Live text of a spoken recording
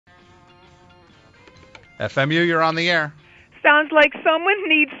FMU, you're on the air. Sounds like someone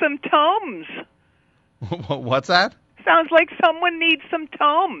needs some Tums. What's that? Sounds like someone needs some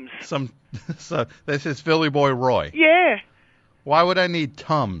Tums. So this is Philly Boy Roy. Yeah. Why would I need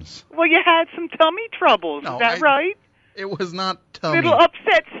Tums? Well, you had some tummy troubles. No, Is that right? It was not tummy. Little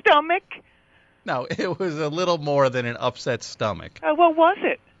upset stomach? No, it was a little more than an upset stomach. Oh, what was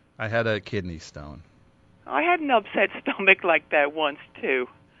it? I had a kidney stone. I had an upset stomach like that once, too.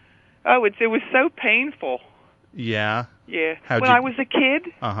 Oh, it was so painful. Yeah? Yeah. I was a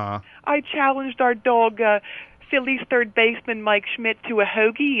kid, I challenged our dog, Philly's third baseman Mike Schmidt, to a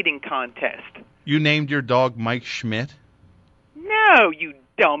hoagie eating contest. You named your dog Mike Schmidt? No, you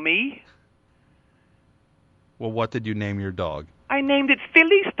dummy. Well, what did you name your dog? I named it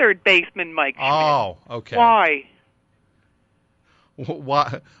Philly's third baseman Mike Schmidt. Oh, okay. Why?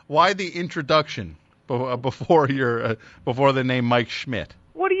 Why the introduction before the name Mike Schmidt?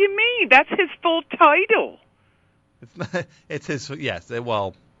 What do you mean? That's his full title. It's not. It's his. Yes.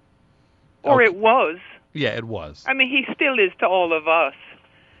 Well. Or it was. Yeah, it was. I mean, he still is to all of us.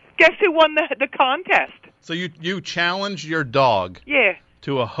 Guess who won the contest? So you challenged your dog. Yeah.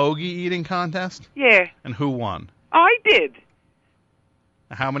 To a hoagie eating contest? Yeah. And who won? I did.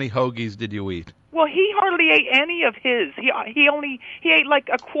 How many hoagies did you eat? Well, he hardly ate any of his. He ate like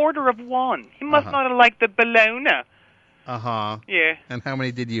a quarter of one. He must not have liked the bologna. Yeah. And how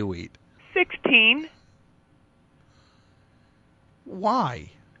many did you eat? 16. Why?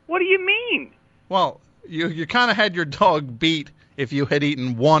 What do you mean? Well, you kind of had your dog beat if you had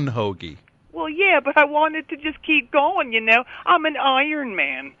eaten one hoagie. Well, yeah, but I wanted to just keep going, you know. I'm an Iron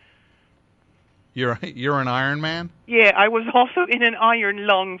Man. You're an Iron Man? Yeah, I was also in an iron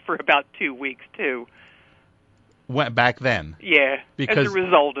lung for about 2 weeks, too. Back then? Yeah, as a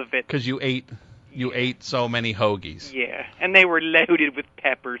result of it. Because you ate so many hoagies. Yeah, and they were loaded with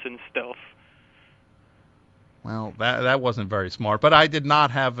peppers and stuff. Well, that wasn't very smart, but I did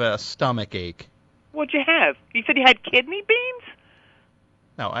not have a stomach ache. What'd you have? You said you had kidney beans?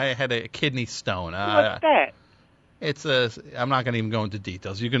 No, I had a kidney stone. What's that? I'm not going to even go into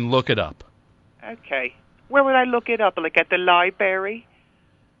details. You can look it up. Okay. Where would I look it up? Like at the library?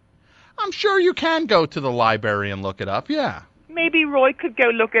 I'm sure you can go to the library and look it up, yeah. Maybe Roy could go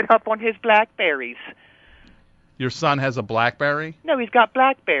look it up on his Blackberries. Your son has a Blackberry? No, he's got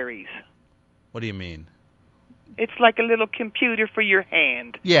Blackberries. What do you mean? It's like a little computer for your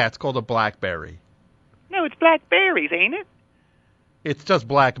hand. Yeah, it's called a Blackberry. No, it's Blackberries, ain't it? It's just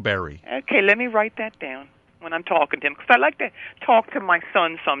Blackberry. Okay, let me write that down when I'm talking to him, because I like to talk to my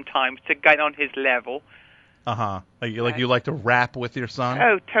son sometimes to get on his level. Like you like to rap with your son?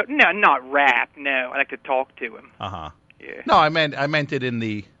 Oh, no, not rap. No, I like to talk to him. Yeah. No, I meant it in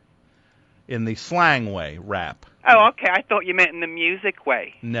the slang way, rap. Oh, okay. I thought you meant in the music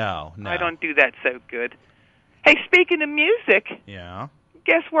way. No. I don't do that so good. Hey, speaking of music. Yeah.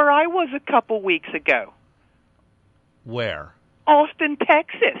 Guess where I was a couple weeks ago? Where? Austin,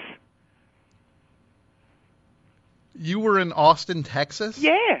 Texas. You were in Austin, Texas?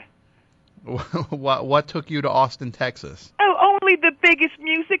 Yeah. What took you to Austin, Texas? Oh, only the biggest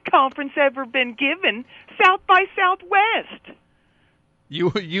music conference ever been given, South by Southwest.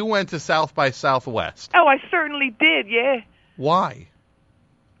 You went to South by Southwest? Oh, I certainly did, yeah. Why?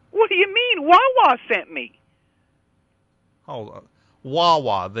 What do you mean? Wawa sent me. Hold on.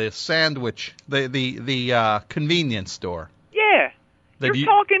 Wawa, the sandwich, the convenience store. Yeah. You're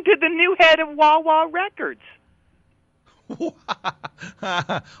talking to the new head of Wawa Records.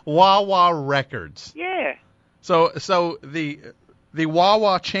 Wawa Records. Yeah. So the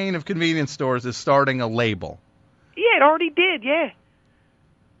Wawa chain of convenience stores is starting a label. Yeah, it already did, yeah.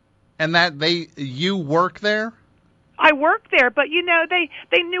 And you work there? I work there, but you know, they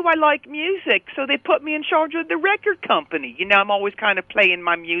knew I like music, so they put me in charge of the record company. You know, I'm always kind of playing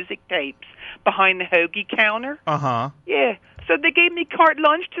my music tapes behind the hoagie counter. Yeah. So they gave me carte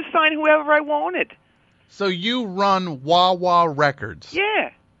lunch to sign whoever I wanted. So you run Wawa Records?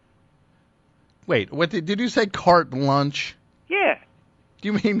 Yeah. Wait, what did you say, carte lunch? Yeah. Do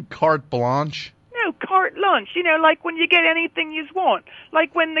you mean carte blanche? No, carte lunch. You know, like when you get anything you want.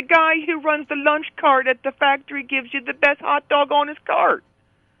 Like when the guy who runs the lunch cart at the factory gives you the best hot dog on his cart.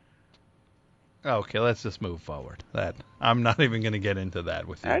 Okay, let's just move forward. I'm not even going to get into that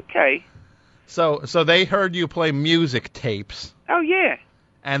with you. Okay. So they heard you play music tapes. Oh, yeah.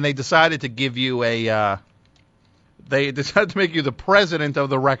 And they decided to give you they decided to make you the president of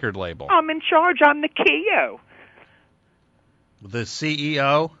the record label. I'm in charge. I'm the CEO. The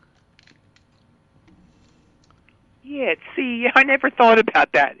CEO? Yeah, it's CEO. I never thought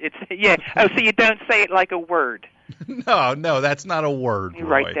about that. Yeah. Oh, so you don't say it like a word. No, that's not a word, You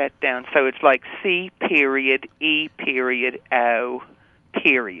Roy. write that down. So it's like C period E period O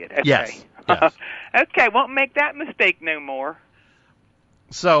period. Okay. Yes. Okay, won't make that mistake no more.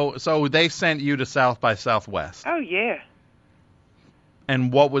 So they sent you to South by Southwest. Oh, yeah.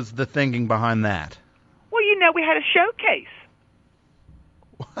 And what was the thinking behind that? Well, we had a showcase.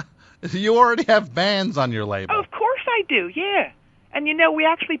 You already have bands on your label. Oh, of course I do, yeah. And, we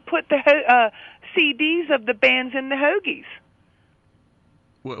actually put the CDs of the bands in the hoagies.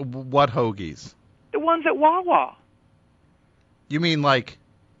 What hoagies? The ones at Wawa. You mean like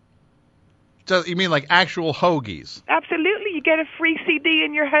actual hoagies? Absolutely. You get a free CD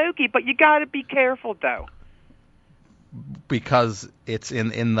in your hoagie, but you got to be careful, though. Because it's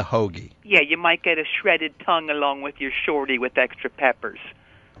in the hoagie. Yeah, you might get a shredded tongue along with your shorty with extra peppers.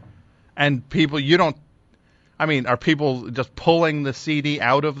 And people, are people just pulling the CD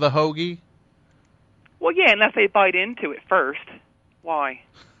out of the hoagie? Well, yeah, unless they bite into it first. Why?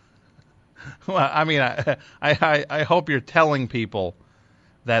 Well, I hope you're telling people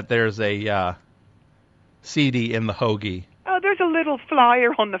that there's a CD in the hoagie. Oh, there's a little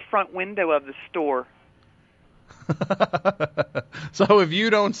flyer on the front window of the store. So if you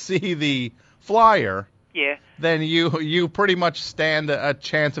don't see the flyer, yeah, then you pretty much stand a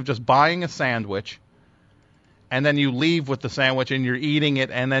chance of just buying a sandwich, and then you leave with the sandwich and you're eating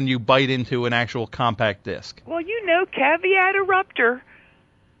it, and then you bite into an actual compact disc. Well, caveat eruptor.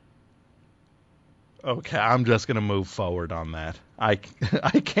 Okay, I'm just going to move forward on that. I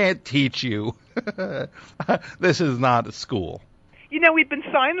can't teach you. This is not a school. We've been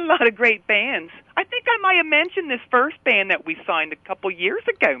signing a lot of great bands. I think I might have mentioned this first band that we signed a couple years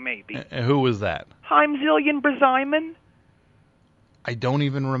ago, maybe. Who was that? Heimzillion Brazyman. I don't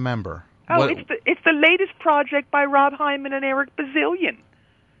even remember. Oh, it's the latest project by Rob Hyman and Eric Bazillion.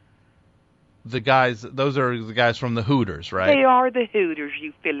 Those are the guys from the Hooters, right? They are the Hooters,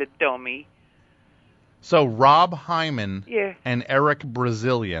 you Philadelphia. So Rob Hyman yeah. and Eric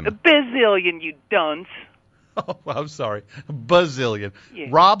Bazillion. The Bazillion, you dunce. Oh, I'm sorry. Bazillion. Yeah.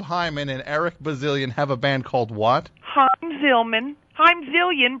 Rob Hyman and Eric Bazillion have a band called what? Heimzillion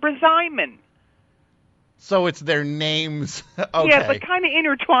Brazyman. So it's their names. Okay. Yeah, but kind of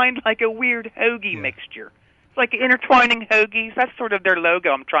intertwined like a weird hoagie mixture. It's like intertwining hoagies. That's sort of their logo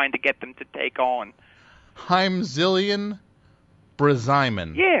I'm trying to get them to take on. Heimzillion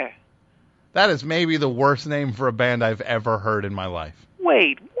Brazyman. Yeah. That is maybe the worst name for a band I've ever heard in my life.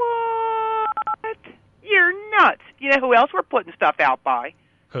 Wait, what? You're nuts. You know who else we're putting stuff out by?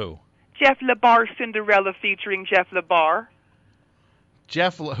 Who? Jeff LaBar's Cinderella featuring Jeff LaBar.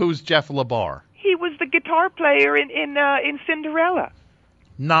 Who's Jeff LaBar? He was the guitar player in Cinderella.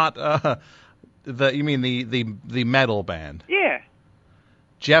 Not you mean the metal band? Yeah.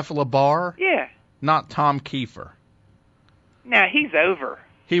 Jeff LaBar? Yeah. Not Tom Kiefer. Nah, he's over.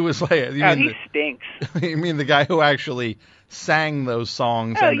 He was like he stinks. You mean the guy who actually sang those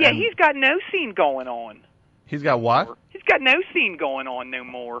songs? Oh, he's got no scene going on. He's got what? He's got no scene going on no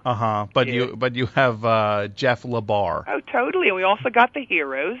more. Uh-huh. But you have Jeff LaBar. Oh, totally. And we also got the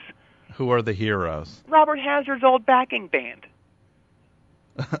Heroes. Who are the Heroes? Robert Hazard's old backing band.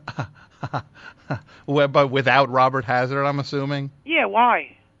 But without Robert Hazard, I'm assuming? Yeah,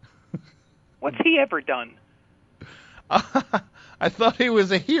 why? What's he ever done? I thought he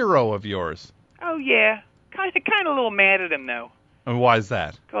was a hero of yours. Oh, yeah. Kind of a little mad at him, though. And why is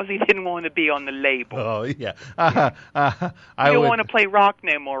that? Because he didn't want to be on the label. Oh, yeah. He don't want to play rock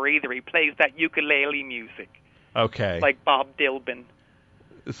no more, either. He plays that ukulele music. Okay. Like Bob Dylan.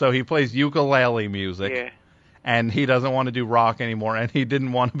 So he plays ukulele music. Yeah. And he doesn't want to do rock anymore, and he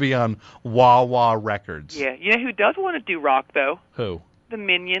didn't want to be on Wawa Records. Yeah. You know who does want to do rock, though? Who? The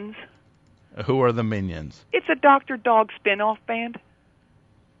Minions. Who are the Minions? It's a Dr. Dog spin-off band.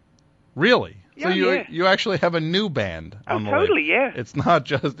 Really? Yeah, so you actually have a new band on the totally, label. yeah. It's not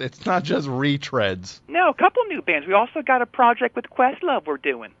just retreads. No, a couple new bands. We also got a project with Questlove we're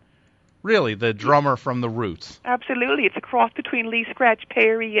doing. Really, the drummer from the Roots. Absolutely, it's a cross between Lee Scratch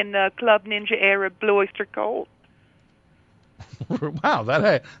Perry and Club Ninja era Blue Oyster Cult. Wow,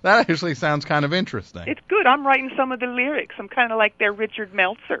 that actually sounds kind of interesting. It's good. I'm writing some of the lyrics. I'm kind of like their Richard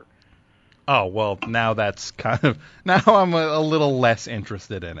Meltzer. Oh well, now I'm a little less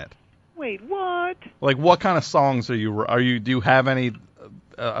interested in it. Wait, what? Like, what kind of songs are you? Do you have any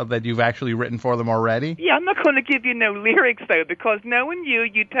that you've actually written for them already? Yeah, I'm not going to give you no lyrics though, because knowing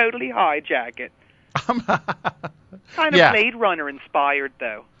you totally hijack it. Kind of Blade Runner inspired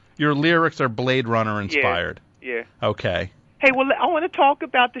though. Your lyrics are Blade Runner inspired. Yeah. Okay. Hey, well, I want to talk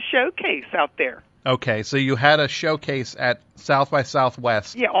about the showcase out there. Okay, so you had a showcase at South by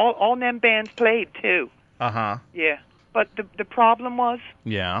Southwest. Yeah, all them bands played too. Uh-huh. Yeah. But the problem was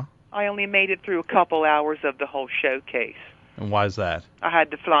Yeah. I only made it through a couple hours of the whole showcase. And why is that? I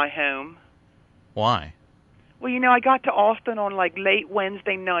had to fly home. Why? Well, I got to Austin on like late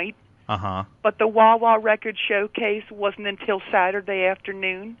Wednesday night. Uh-huh. But the Wawa Records showcase wasn't until Saturday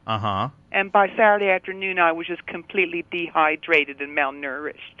afternoon. Uh-huh. And by Saturday afternoon, I was just completely dehydrated and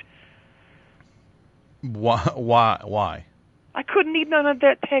malnourished. Why? I couldn't eat none of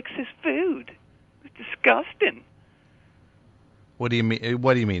that Texas food. It was disgusting. What do you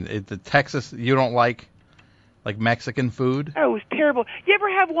mean? The Texas, you don't like Mexican food? Oh, it was terrible. You ever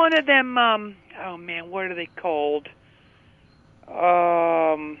have one of them, oh man, what are they called?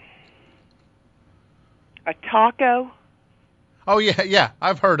 A taco? Oh, yeah,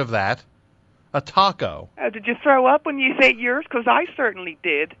 I've heard of that. A taco. Did you throw up when you ate yours? Because I certainly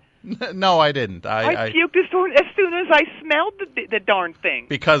did. No, I didn't. I puked as soon as I smelled the darn thing.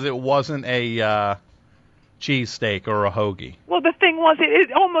 Because it wasn't a cheesesteak or a hoagie. Well, the thing was,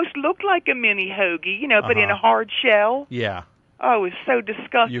 it almost looked like a mini hoagie, but in a hard shell. Yeah. Oh, it was so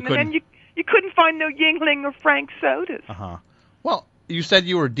disgusting. And then you couldn't find no Yingling or Frank sodas. Uh-huh. Well, you said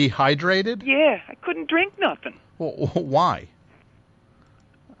you were dehydrated? Yeah, I couldn't drink nothing. Well, why?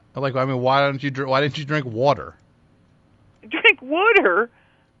 Why didn't you drink water? Drink water?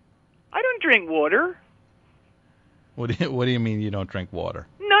 I don't drink water. What do you mean you don't drink water?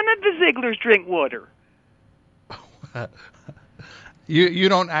 None of the Zigglers drink water. You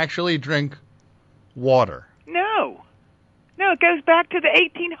don't actually drink water? No. No, it goes back to the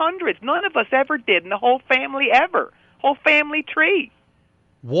 1800s. None of us ever did, and the whole family ever. Whole family tree.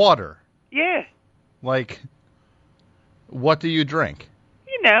 Water? Yeah. What do you drink?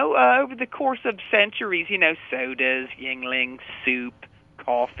 Over the course of centuries, sodas, Yingling, soup,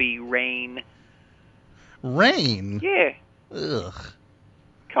 coffee, rain. Rain? Yeah. Ugh.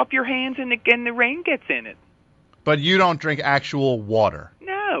 Cup your hands and the rain gets in it. But you don't drink actual water?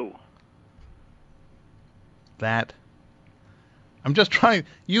 No. I'm just trying.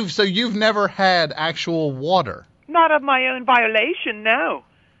 You've never had actual water? Not of my own violation, no.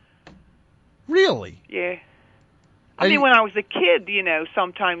 Really? Yeah. I mean, when I was a kid,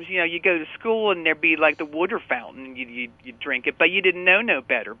 sometimes, you go to school and there'd be like the water fountain and you'd drink it, but you didn't know no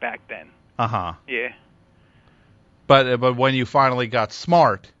better back then. Uh-huh. Yeah. But when you finally got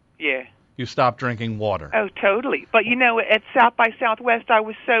smart, yeah, you stopped drinking water. Oh, totally. But at South by Southwest, I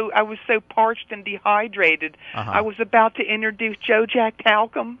was so parched and dehydrated. Uh-huh. I was about to introduce Joe Jack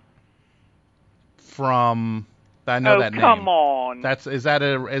Talcum. I know that name. Oh, come on. Is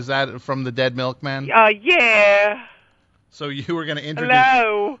that from the Dead Milkman? Yeah. So you were going to introduce...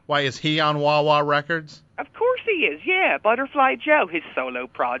 Hello. Why, is he on Wawa Records? Of course he is, yeah. Butterfly Joe, his solo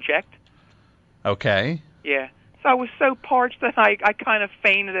project. Okay. Yeah. So I was so parched that I kind of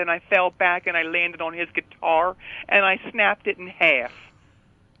fainted and I fell back and I landed on his guitar and I snapped it in half.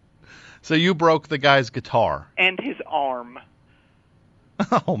 So you broke the guy's guitar? And his arm.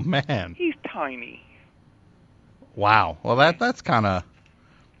 Oh, man. He's tiny. Wow. Well, that's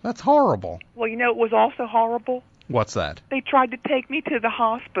horrible. Well, it was also horrible? What's that? They tried to take me to the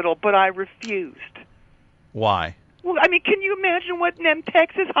hospital, but I refused. Why? Well, I mean, can you imagine what them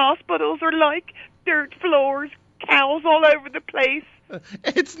Texas hospitals are like? Dirt floors, cows all over the place.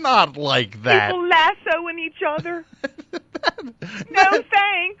 It's not like that. People lassoing each other. No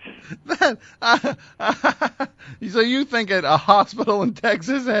thanks. So you think a hospital in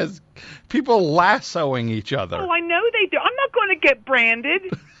Texas has people lassoing each other? Oh, I know they do. I'm not going to get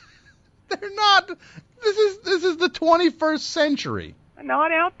branded. They're not. This is the 21st century.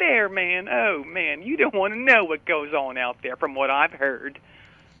 Not out there, man. Oh, man, you don't want to know what goes on out there from what I've heard.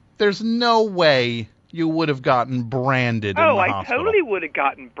 There's no way you would have gotten branded in the hospital. I totally would have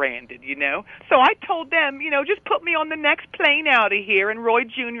gotten branded, So I told them, just put me on the next plane out of here, and Roy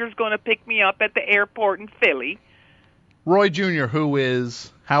Jr. is going to pick me up at the airport in Philly. Roy Jr., who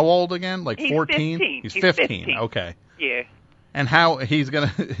is how old again? Like 14? 15. He's 15. Okay. Yeah. And how he's going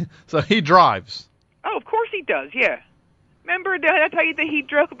to... So he drives. Oh, of course he does, yeah. Remember, did I tell you that he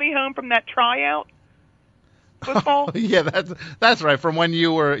drove me home from that tryout? Football? Yeah, that's right. From when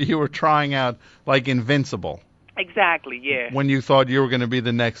you were trying out like Invincible. Exactly, yeah. When you thought you were going to be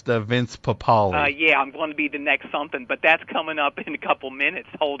the next Vince Papale. Yeah, I'm going to be the next something, but that's coming up in a couple minutes.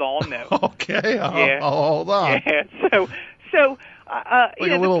 Hold on, though. Okay, I'll hold on. Yeah, so the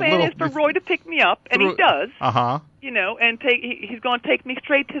plan is for Roy to pick me up, and he does. Uh-huh. And he's going to take me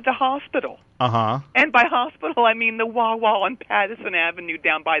straight to the hospital. Uh-huh. And by hospital, I mean the Wawa on Patterson Avenue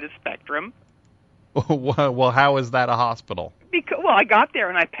down by the Spectrum. Well, how is that a hospital? Well, I got there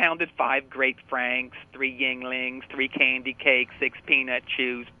and I pounded 5 Great Franks, 3 Yinglings, 3 candy cakes, 6 peanut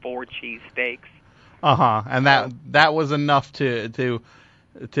chews, 4 cheesesteaks. And that was enough to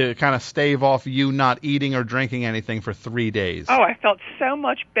kind of stave off you not eating or drinking anything for 3 days. Oh, I felt so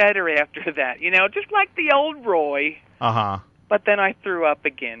much better after that. Just like the old Roy. But then I threw up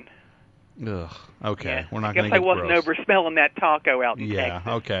again. Ugh. Okay, yeah. We're not going to get I guess I wasn't gross. oversmelling that taco out in Texas.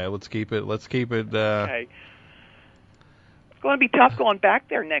 Yeah. Okay. Let's keep it. Okay. It's going to be tough going back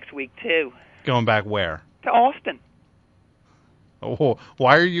there next week too. Going back where? To Austin. Oh,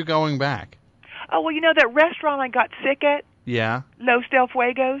 why are you going back? Oh, well, that restaurant I got sick at? Yeah. Los Del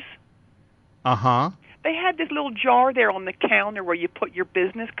Fuegos? They had this little jar there on the counter where you put your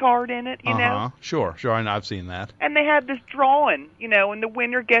business card in it, you know? Sure, I know, I've seen that. And they had this drawing, and the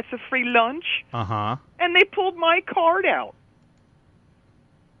winner gets a free lunch. And they pulled my card out.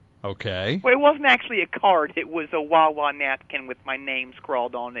 Okay. Well, it wasn't actually a card. It was a Wawa napkin with my name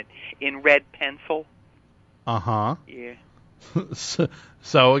scrawled on it in red pencil. Yeah.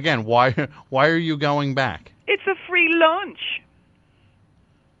 So again, why are you going back? It's a free lunch.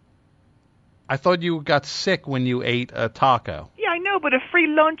 I thought you got sick when you ate a taco. Yeah, I know, but a free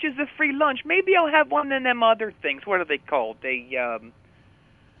lunch is a free lunch. Maybe I'll have one of them other things. What are they called? Burrito?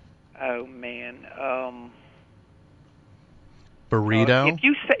 If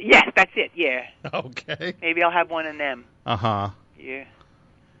you say, yes, that's it, yeah. Okay. Maybe I'll have one of them. Yeah.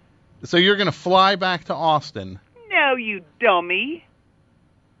 So you're going to fly back to Austin? No, you dummy.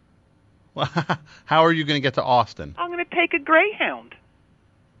 How are you going to get to Austin? I'm going to take a Greyhound.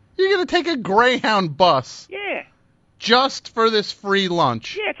 You're going to take a Greyhound bus? Yeah. Just for this free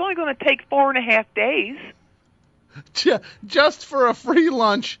lunch? Yeah, it's only going to take 4.5 days. Just for a free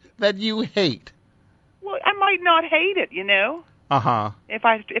lunch that you hate? Well, I might not hate it,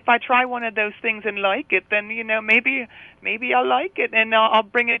 If I try one of those things and like it, then maybe I'll like it, and I'll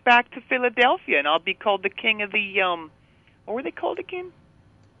bring it back to Philadelphia, and I'll be called the king of the what were they called again?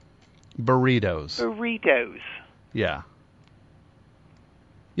 Burritos. Yeah.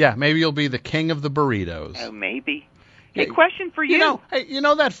 Yeah, maybe you'll be the king of the burritos. Oh, maybe. Hey, question for you.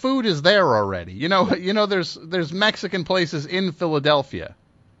 That food is there already. There's Mexican places in Philadelphia.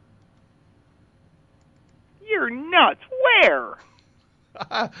 You're nuts. Where?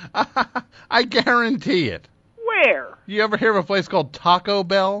 I guarantee it. Where? You ever hear of a place called Taco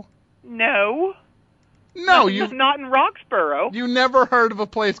Bell? No. No, not in Roxborough. You never heard of a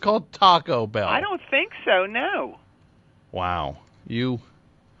place called Taco Bell? I don't think so. No. Wow,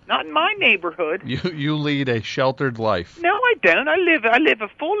 Not in my neighborhood. You lead a sheltered life. No, I don't. I live a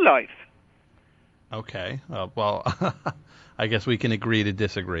full life. Okay. Well, I guess we can agree to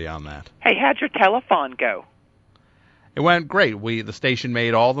disagree on that. Hey, how'd your telethon go? It went great. The station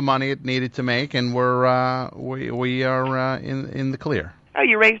made all the money it needed to make, and we are in the clear. Oh,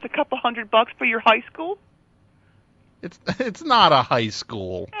 you raised a couple $100 for your high school? It's not a high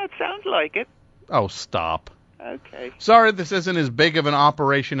school. It sounds like it. Oh, stop. Okay. Sorry, this isn't as big of an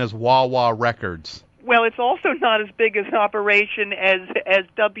operation as Wawa Records. Well, it's also not as big as an operation as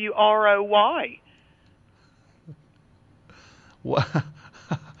WROY. What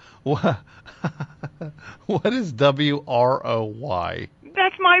is WROY?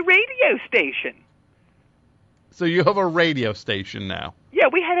 That's my radio station. So you have a radio station now? Yeah,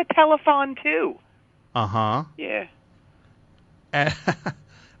 we had a telethon too. Yeah.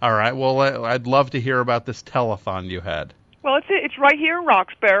 All right. Well, I'd love to hear about this telethon you had. Well, it's right here in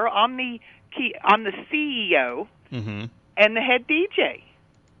Roxborough. I'm the CEO and the head DJ.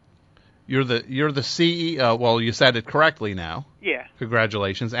 You're the CEO. Well, you said it correctly now. Yeah.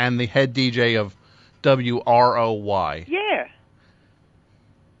 Congratulations. And the head DJ of WROY. Yeah.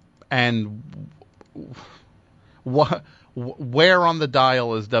 And where on the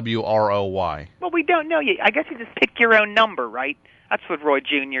dial is WROY? Well, we don't know yet. I guess you just pick your own number, right? That's what Roy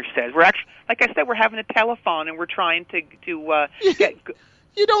Jr. says. We're actually, like I said, we're having a telethon, and we're trying to get...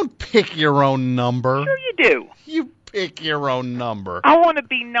 You don't pick your own number. Sure you do. You pick your own number. I want to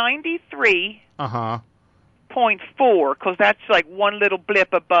be 93.4, because that's like one little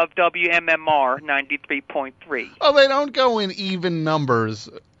blip above WMMR, 93.3. Oh, they don't go in even numbers,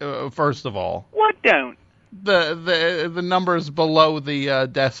 first of all. What don't? The numbers below the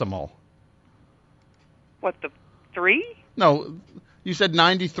decimal. What, the 3? No, you said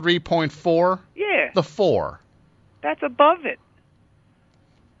 93.4? Yeah. The 4. That's above it.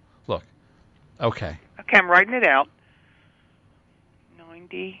 Look. Okay, I'm writing it out.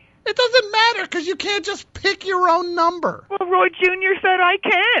 90. It doesn't matter, because you can't just pick your own number. Well, Roy Jr. said I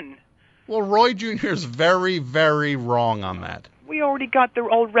can. Well, Roy Jr. is very, very wrong on that. We already got the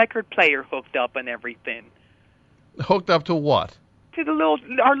old record player hooked up and everything. Hooked up to what? To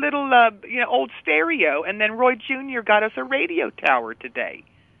our little old stereo, and then Roy Jr. got us a radio tower today.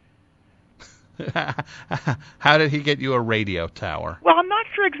 How did he get you a radio tower? Well, I'm not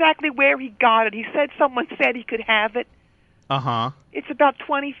sure exactly where he got it. He said someone said he could have it. Uh-huh. It's about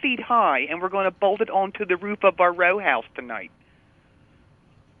 20 feet high, and we're going to bolt it onto the roof of our row house tonight.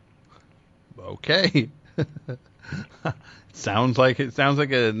 Okay. Sounds like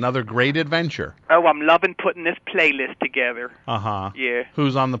another great adventure. Oh, I'm loving putting this playlist together. Uh-huh. Yeah.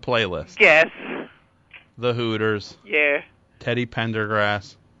 Who's on the playlist? Guess. The Hooters. Yeah. Teddy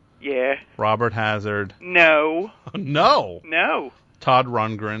Pendergrass. Yeah. Robert Hazard. No. No. No. Todd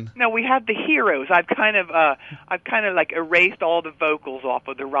Rundgren. No, we have the Heroes. I've kind of like erased all the vocals off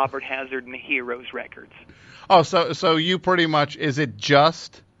of the Robert Hazard and the Heroes records. Oh, so you pretty much, are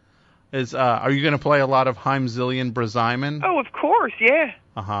you going to play a lot of Heimzillion Brazaiman? Oh, of course, yeah.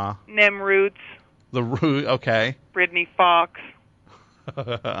 Uh-huh. Nemroots. The Root, okay. Brittany Fox.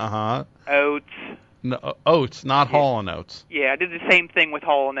 Uh-huh. Oates. No, Oates, not Hall & Oates. Yeah, I did the same thing with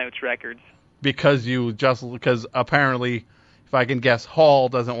Hall & Oates records. Because apparently, if I can guess, Hall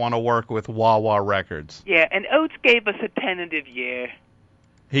doesn't want to work with Wawa Records. Yeah, and Oates gave us a tentative yeah.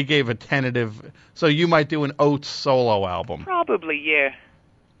 He gave a tentative, so you might do an Oates solo album. Probably, yeah.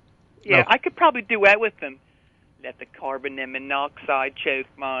 Yeah, no. I could probably duet with them. Let the carbon monoxide choke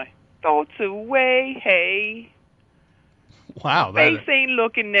my thoughts away, hey. Wow. Face ain't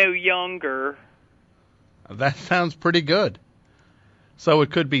looking no younger. That sounds pretty good. So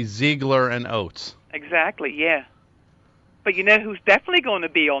it could be Ziegler and Oates. Exactly, yeah. But you know who's definitely going to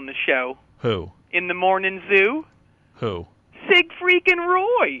be on the show? Who? In the morning zoo? Who? Sig freaking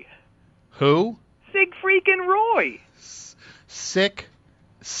Roy. Who? Sig freaking Roy. Sick?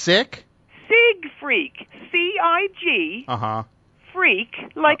 Sig freak. C-I-G. Uh-huh. Freak,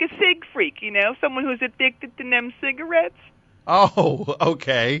 like a sig freak, someone who's addicted to them cigarettes. Oh,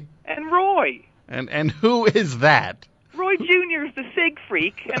 okay. And Roy. And who is that? Roy Jr. is the sig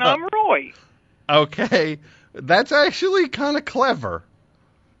freak, and I'm Roy. Okay. That's actually kind of clever.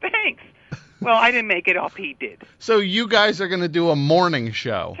 Thanks. Well, I didn't make it up. He did. So you guys are going to do a morning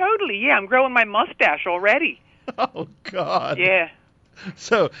show. Totally, yeah. I'm growing my mustache already. Oh, God. Yeah.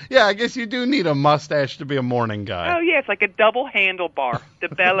 So, yeah, I guess you do need a mustache to be a morning guy. Oh, yeah, it's like a double handlebar.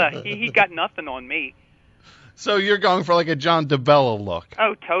 DeBella, he got nothing on me. So you're going for like a John DeBella look.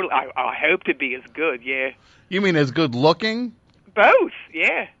 Oh, totally. I hope to be as good, yeah. You mean as good looking? Both,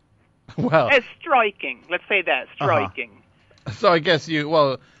 yeah. Well, as striking. Let's say that, striking. Uh-huh. So I guess you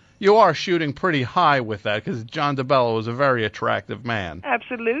are shooting pretty high with that because John DeBella was a very attractive man.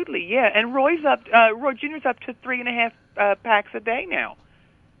 Absolutely, yeah. And Roy Jr.'s up to 3.5 packs a day now.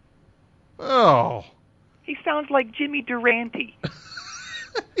 Oh. He sounds like Jimmy Durante.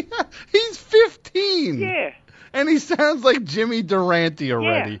 Yeah, he's 15. Yeah. And he sounds like Jimmy Durante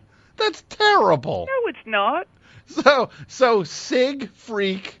already. Yeah. That's terrible. No, it's not. So Sig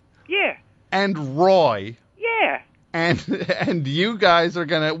Freak. Yeah. And Roy. Yeah. And you guys are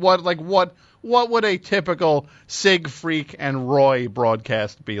gonna what would a typical Sig Freak and Roy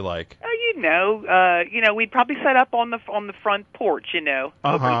broadcast be like? Oh, we'd probably set up on the front porch,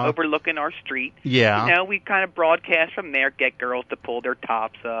 Uh-huh. overlooking our street. Yeah. We kind of broadcast from there, get girls to pull their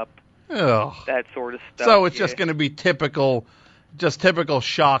tops up. Ugh. That sort of stuff. So it's just going to be typical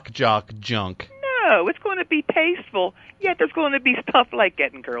shock jock junk. No, it's going to be tasteful. Yet there's going to be stuff like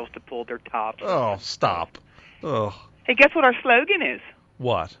getting girls to pull their tops. Oh, stop. Ugh. Hey, guess what our slogan is?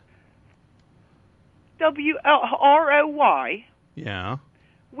 What? WROY. Yeah.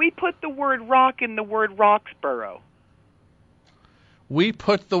 We put the word rock in the word Roxborough. We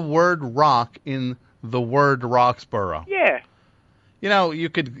put the word rock in the word Roxborough. Yeah. You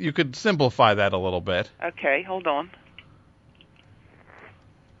could simplify that a little bit. Okay, hold on.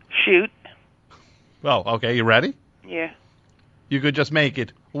 Shoot. Oh, okay, you ready? Yeah. You could just make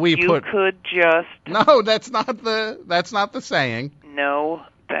it. You could just. No, that's not the saying. No,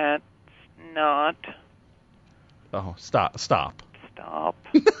 that's not. Oh, stop. Stop. Stop.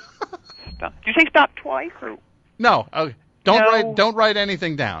 Did you say stop twice? Or? No. Okay. Don't write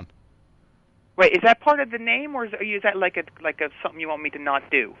anything down. Wait, is that part of the name, or is that like a something you want me to not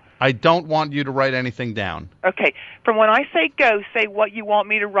do? I don't want you to write anything down. Okay. From when I say go, say what you want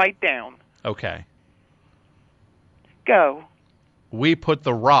me to write down. Okay. Go. We put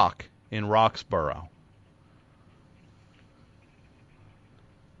the rock in Roxborough.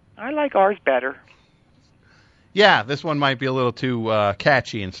 I like ours better. Yeah, this one might be a little too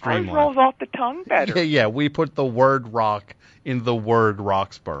catchy and streamlined. Ours rolls off the tongue better. Yeah, we put the word rock in the word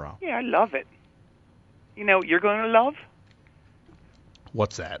Roxborough. Yeah, I love it. You know what you're going to love?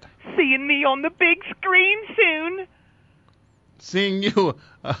 What's that? Seeing me on the big screen soon. Seeing you.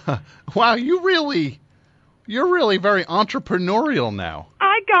 Wow, you're really very entrepreneurial now.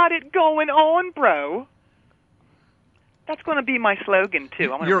 I I got it going on, bro. That's going to be my slogan,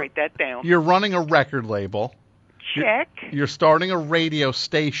 too. I'm going to write that down. You're running a record label. Check. You're starting a radio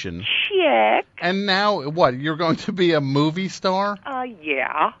station. Check. And now, what, you're going to be a movie star?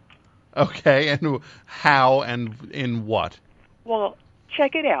 Yeah. Okay, and how and in what? Well,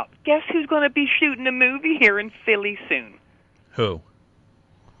 check it out. Guess who's going to be shooting a movie here in Philly soon? Who?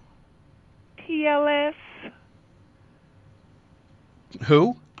 TLS.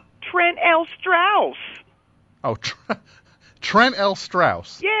 Who? Trent L. Strauss. Oh, Trent L.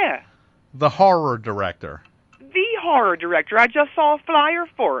 Strauss. Yeah. The horror director. The horror director. I just saw a flyer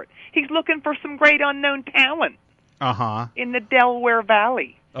for it. He's looking for some great unknown talent. Uh-huh. In the Delaware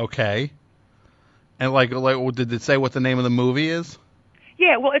Valley. Okay. And like, did it say what the name of the movie is?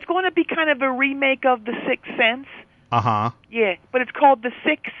 Yeah, well, it's going to be kind of a remake of The Sixth Sense. Uh-huh. Yeah, but it's called The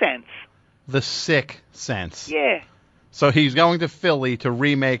Sixth Sense. The Sixth Sense. Yeah. So he's going to Philly to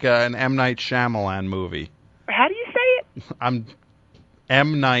remake an M. Night Shyamalan movie. How do you say it?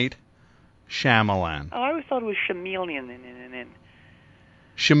 M. Night Shyamalan. Oh, I always thought it was Chameleon.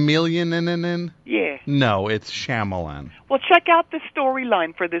 Chameleon? Yeah. No, it's Shyamalan. Well, check out the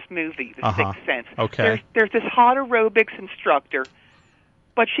storyline for this movie, The Sixth Sense. Okay. There's this hot aerobics instructor,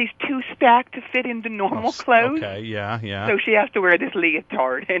 but she's too stacked to fit into normal clothes. Okay, yeah. So she has to wear this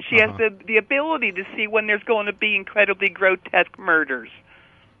leotard, and she has the ability to see when there's going to be incredibly grotesque murders.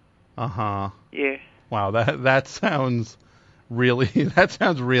 Uh-huh. Yeah. Wow, that sounds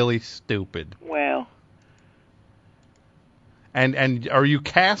really stupid. Well. And are you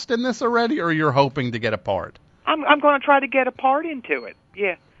cast in this already, or you're hoping to get a part? I'm going to try to get a part into it.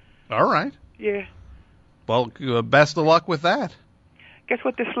 Yeah. All right. Yeah. Well, best of luck with that. Guess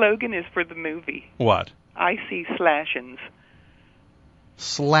what the slogan is for the movie? What? I see slashins.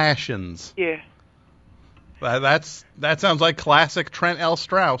 Slashins. Yeah. That sounds like classic Trent L.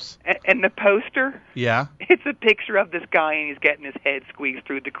 Strauss. And the poster? Yeah. It's a picture of this guy, and he's getting his head squeezed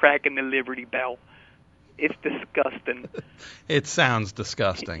through the crack in the Liberty Bell. It's disgusting. It sounds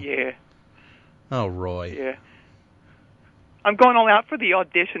disgusting. Yeah. Oh, Roy. Yeah. I'm going all out for the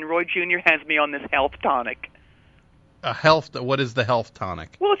audition. Roy Jr. has me on this health tonic. What is the health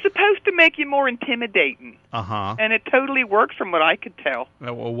tonic? Well, it's supposed to make you more intimidating. Uh-huh. And it totally works from what I could tell.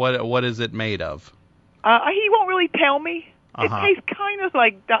 What is it made of? He won't really tell me. Uh-huh. It tastes kind of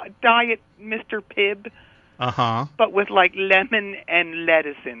like Diet Mr. Pibb. Uh-huh. But with, like, lemon and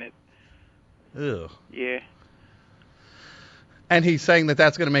lettuce in it. Ew. Yeah. And he's saying that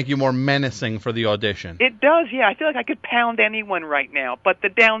that's going to make you more menacing for the audition. It does, yeah. I feel like I could pound anyone right now. But the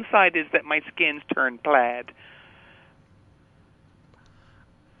downside is that my skin's turned plaid.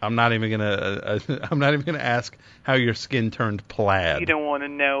 I'm not even gonna ask how your skin turned plaid. You don't want to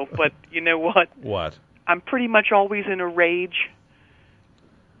know, but you know what? What? I'm pretty much always in a rage.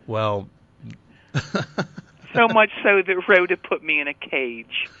 Well. So much so that Rhoda put me in a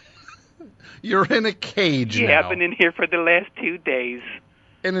cage. You're in a cage now. Yeah, I've been in here for the last 2 days.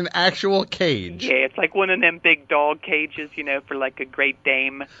 In an actual cage? Yeah, it's like one of them big dog cages, for like a Great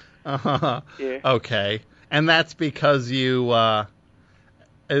Dane. Uh-huh. Yeah. Okay. And that's because you,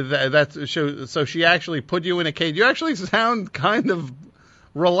 so she actually put you in a cage. You actually sound kind of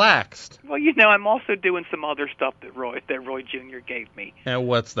relaxed. Well, I'm also doing some other stuff that Roy Jr. gave me. And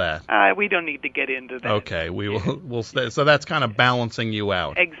what's that? We don't need to get into that. Okay, we'll stay. So that's kind of balancing you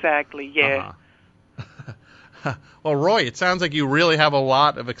out. Exactly, yeah. Uh-huh. Well, Roy, it sounds like you really have a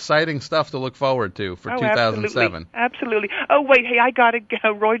lot of exciting stuff to look forward to for 2007. Absolutely. Oh, wait, hey, I gotta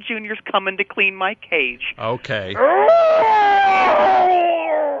go. Roy Jr.'s coming to clean my cage. Okay.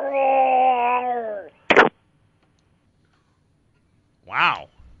 Wow.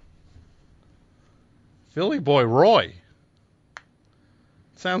 Philly boy Roy.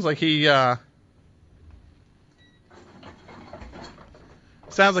 Sounds like he's got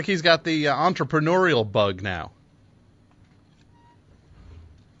the entrepreneurial bug now.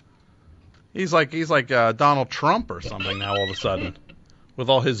 He's like Donald Trump or something now all of a sudden with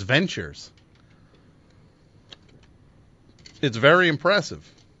all his ventures. It's very impressive.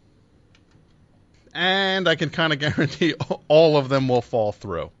 And I can kind of guarantee all of them will fall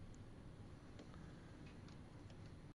through.